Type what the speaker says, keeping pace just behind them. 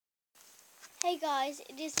Hey guys,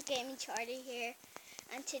 it is the Gaming Charlie here,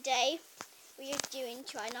 and today we are doing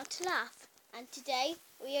Try Not to Laugh, and today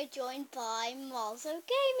we are joined by Malzo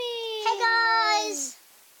Gaming. Hey guys!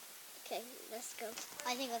 Okay, let's go.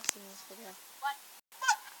 I think I've seen this video. What?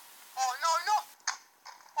 Oh no!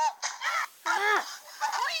 Oh. Ah!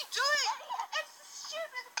 What are you doing? It's the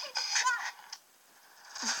stupid pizza.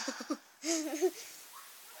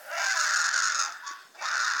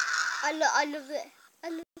 I love it. I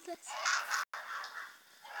love this.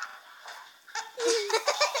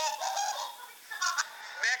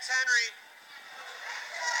 Max Henry.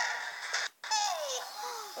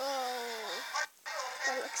 Oh,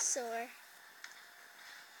 that looks sore.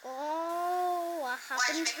 Oh, what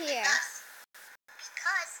happened here?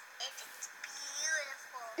 Because it is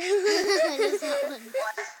beautiful. What is that one?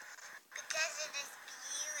 What? Because it is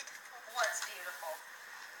beautiful. What's beautiful?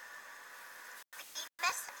 The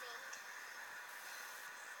mess I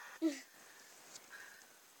made.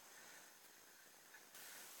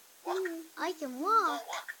 I can walk.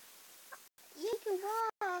 Walk. You can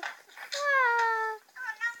walk. Ah. Oh,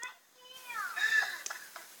 not my hair.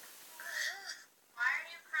 Why are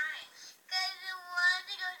you crying? Because I want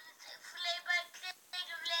to go to play by play.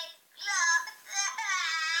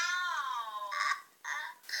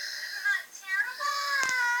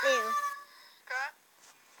 Ew. Okay.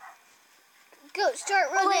 Go, start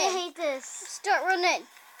Oh, running. I hate this. Start running.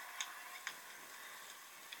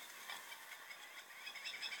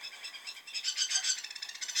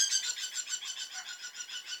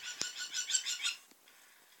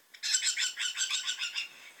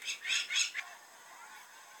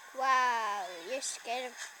 Wow, you're scared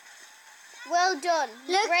of... Well done.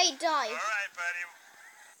 Look. Great dive. All right, buddy.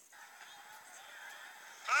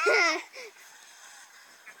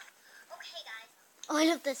 Okay, guys. Oh, I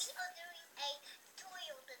love this. We are doing a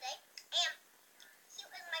tutorial today. And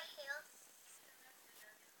here is my hair.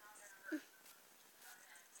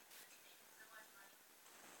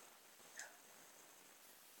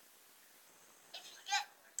 If you get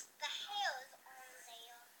the hairs on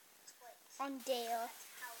there, On Dale.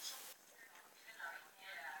 how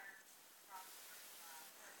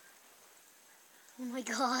Oh my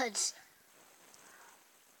god. It's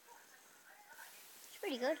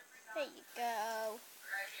pretty good. There you go.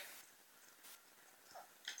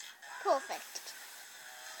 Perfect.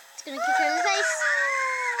 It's gonna kick her in the face.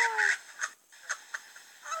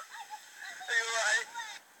 Are you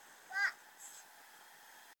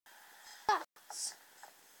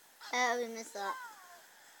alright? We missed that.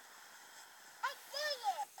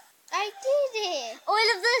 I did it. Oh, I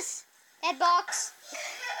love this. Headbox.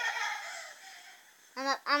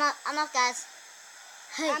 I'm up, guys.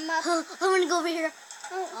 Hey, I'm up. I want to go over here.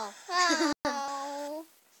 Oh. Oh. Oh.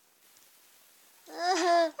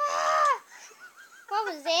 What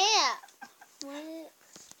was that?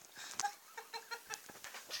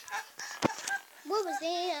 What was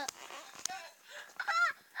that?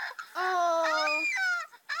 Oh.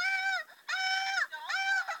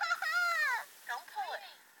 Don't pull it.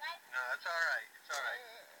 No, that's alright. It's alright.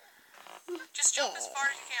 Just jump as far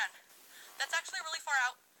as you can. That's actually really far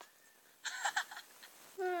out.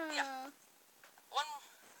 Yeah. One.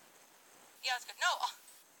 Yeah, it's good. No,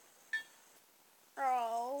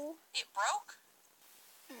 Oh. it broke.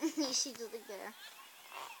 She doesn't care.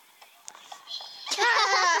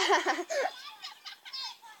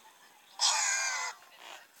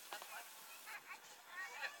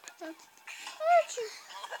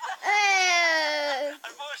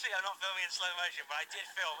 Unfortunately, I'm not filming in slow motion, but I did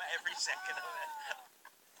film every second of it.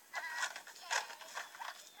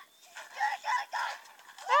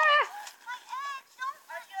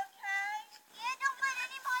 Are you okay? Yeah, don't let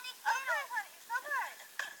anybody get it. Honey, it's alright.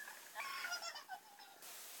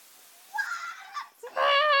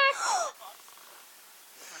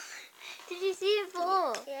 Did you see it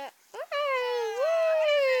fall? Yeah.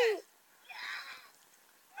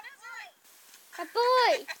 What is it? A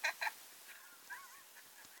boy.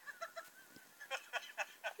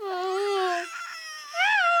 Oh.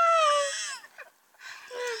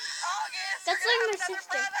 August, That's you're like gonna my have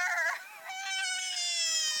sister. another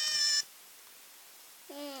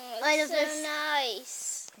I love It's this. so nice.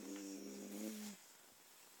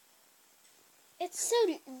 It's so.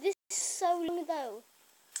 This is so long though.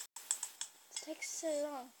 It takes so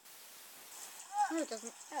long. No, it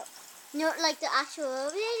doesn't. Oh. No, like the actual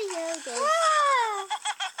video does. Ah!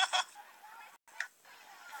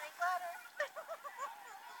 Drink water.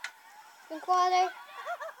 Drink water. You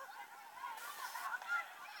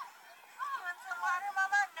want some water,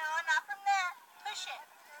 Mama? No, not from there. Push it.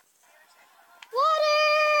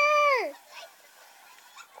 Water!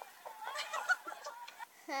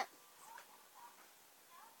 Huh.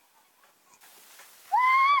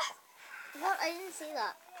 I didn't see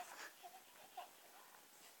that.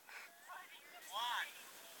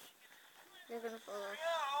 They're gonna fall off.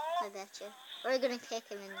 I bet you. We're gonna kick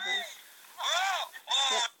him in the face.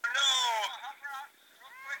 Yep.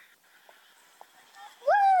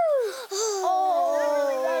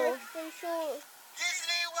 Oh, that looks so sure.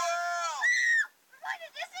 Disney World! What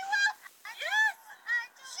is Disney World? Yes!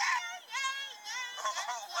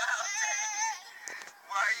 Oh, wow, Dave.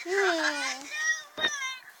 Why are you crying?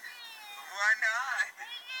 Why not?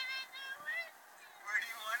 Where do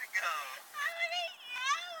you want to go?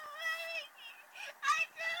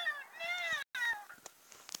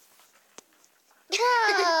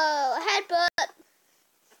 Whoa, headbutt.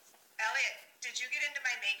 Elliot, did you get into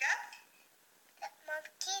my makeup?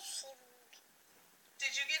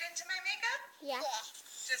 Did you get into my makeup? Yeah.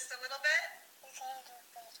 Just a little bit?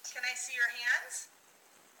 Can I see your hands?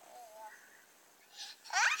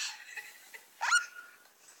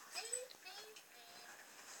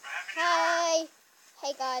 Hi.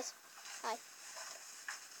 Hey guys. Hi.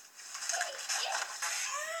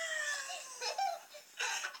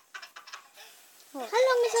 How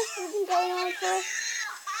long has this been going on for?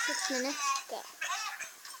 6 minutes. Go.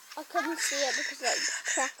 I couldn't see it because like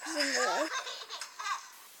crack was in the way.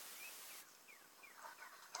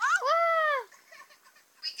 Ah!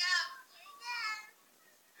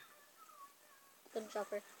 Good job,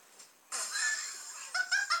 her.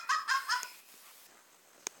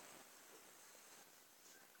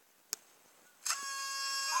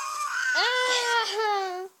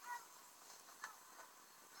 Ah!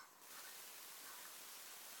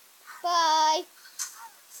 Bye.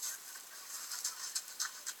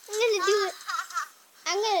 I'm gonna do it.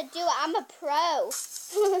 I'm gonna do it. I'm a pro.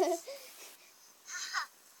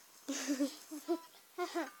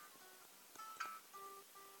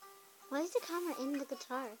 Why is the camera in the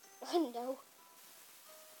guitar? I know.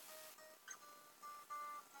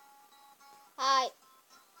 Hi.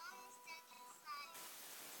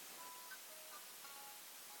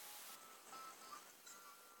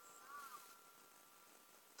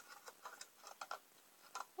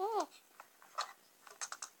 Oh.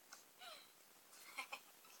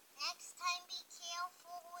 Next time, be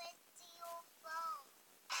careful with your phone.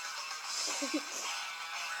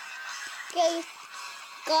 Okay,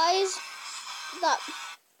 guys,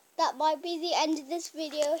 that might be the end of this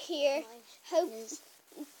video here. Hope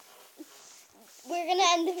we're gonna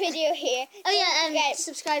end the video here. Oh yeah, and forget-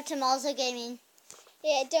 subscribe to Malzo Gaming.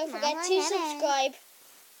 Yeah, don't forget to Mama, subscribe.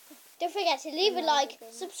 Don't forget to leave a Mama, like,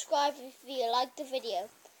 Mama. subscribe if you like the video.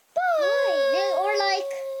 No, or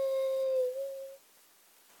like.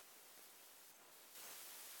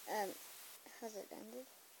 Has it ended?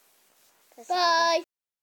 Press it again. Bye.